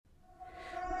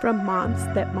From mom,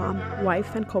 stepmom,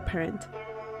 wife, and co-parent,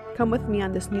 come with me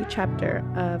on this new chapter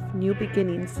of new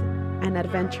beginnings and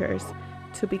adventures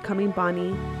to becoming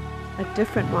Bonnie, a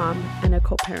different mom and a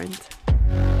co-parent.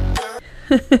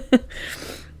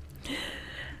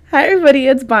 Hi everybody,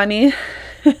 it's Bonnie.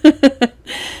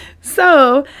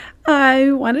 So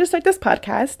I wanted to start this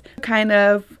podcast, kind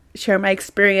of share my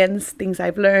experience, things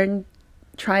I've learned,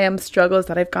 triumphs, struggles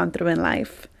that I've gone through in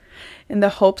life, in the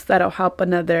hopes that I'll help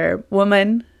another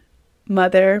woman,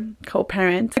 mother,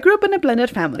 co-parent. I grew up in a blended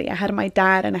family. I had my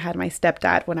dad and I had my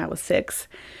stepdad when I was 6.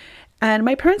 And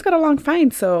my parents got along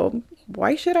fine, so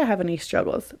why should I have any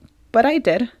struggles? But I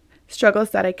did. Struggles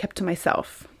that I kept to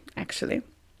myself, actually.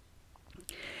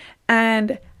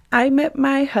 And I met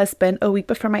my husband a week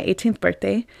before my 18th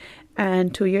birthday.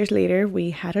 And 2 years later,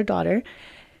 we had a daughter.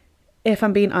 If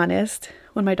I'm being honest,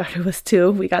 when my daughter was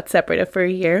 2, we got separated for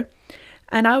a year.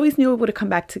 And I always knew we would come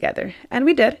back together. And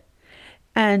we did.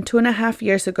 And 2.5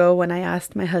 years ago, when I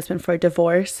asked my husband for a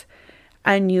divorce,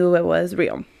 I knew it was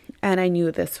real. And I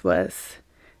knew this was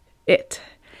it.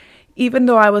 Even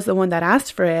though I was the one that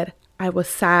asked for it, I was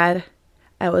sad.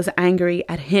 I was angry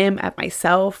at him, at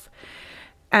myself.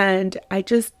 And I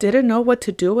just didn't know what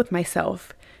to do with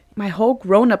myself. My whole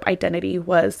grown-up identity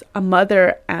was a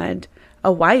mother and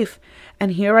a wife.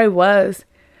 And here I was,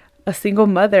 a single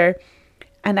mother,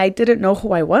 and I didn't know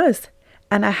who I was.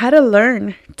 And I had to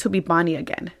learn to be Bonnie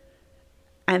again.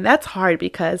 And that's hard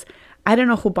because I didn't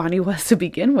know who Bonnie was to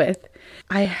begin with.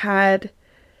 I had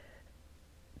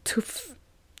to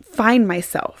find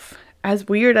myself, as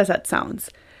weird as that sounds.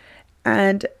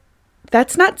 And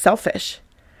that's not selfish.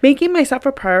 Making myself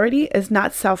a priority is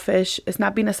not selfish. It's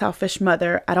not being a selfish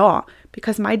mother at all.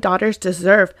 Because my daughters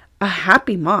deserve a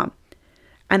happy mom.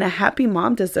 And a happy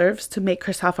mom deserves to make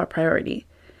herself a priority.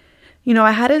 You know,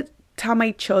 I had to tell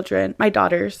my children, my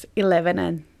daughters are 11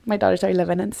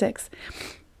 and 6.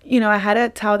 You know, I had to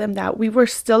tell them that we were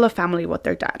still a family with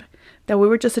their dad. That we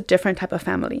were just a different type of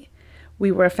family.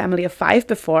 We were a family of 5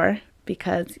 before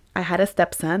because I had a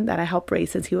stepson that I helped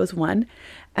raise since he was 1.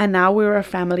 And now we were a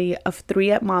family of 3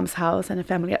 at mom's house and a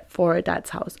family of 4 at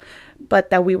dad's house.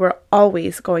 But that we were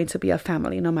always going to be a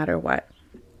family no matter what.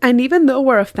 And even though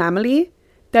we're a family,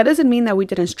 that doesn't mean that we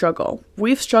didn't struggle.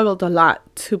 We've struggled a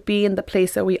lot to be in the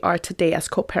place that we are today as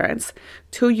co-parents.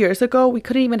 2 years ago, we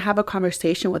couldn't even have a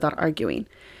conversation without arguing.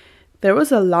 There was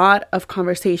a lot of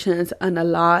conversations and a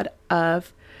lot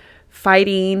of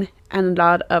fighting and a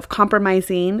lot of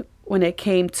compromising when it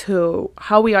came to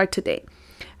how we are today.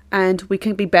 And we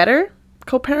can be better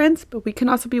co-parents, but we can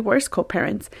also be worse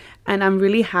co-parents. And I'm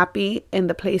really happy in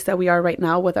the place that we are right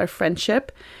now with our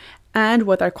friendship and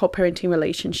with our co-parenting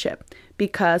relationship,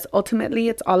 because ultimately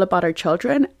it's all about our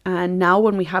children. And now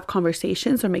when we have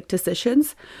conversations or make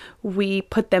decisions, we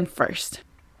put them first.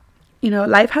 You know,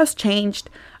 life has changed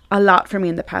a lot for me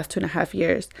in the past 2.5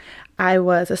 years. I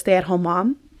was a stay-at-home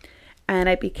mom and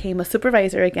I became a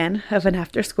supervisor again of an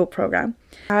after-school program.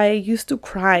 I used to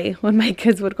cry when my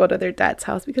kids would go to their dad's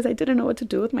house because I didn't know what to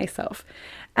do with myself.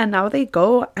 And now they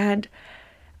go and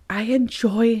I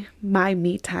enjoy my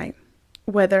me time.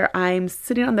 Whether I'm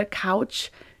sitting on the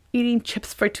couch, eating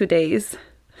chips for 2 days,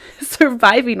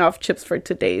 surviving off chips for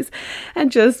 2 days,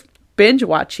 and just binge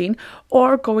watching,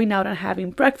 or going out and having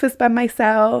breakfast by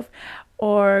myself,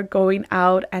 or going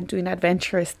out and doing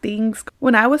adventurous things.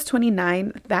 When I was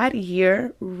 29, that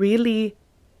year really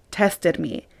tested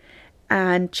me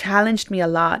and challenged me a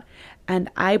lot. And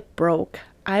I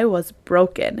was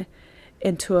broken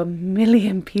into a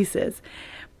million pieces.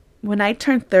 When I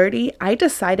turned 30, I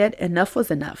decided enough was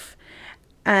enough.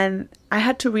 And I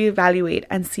had to reevaluate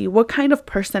and see what kind of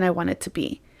person I wanted to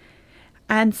be.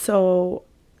 And so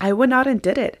I went out and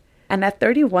did it. And at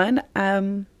 31,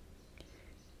 I'm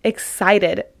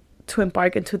excited to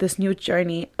embark into this new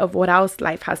journey of what else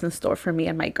life has in store for me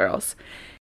and my girls.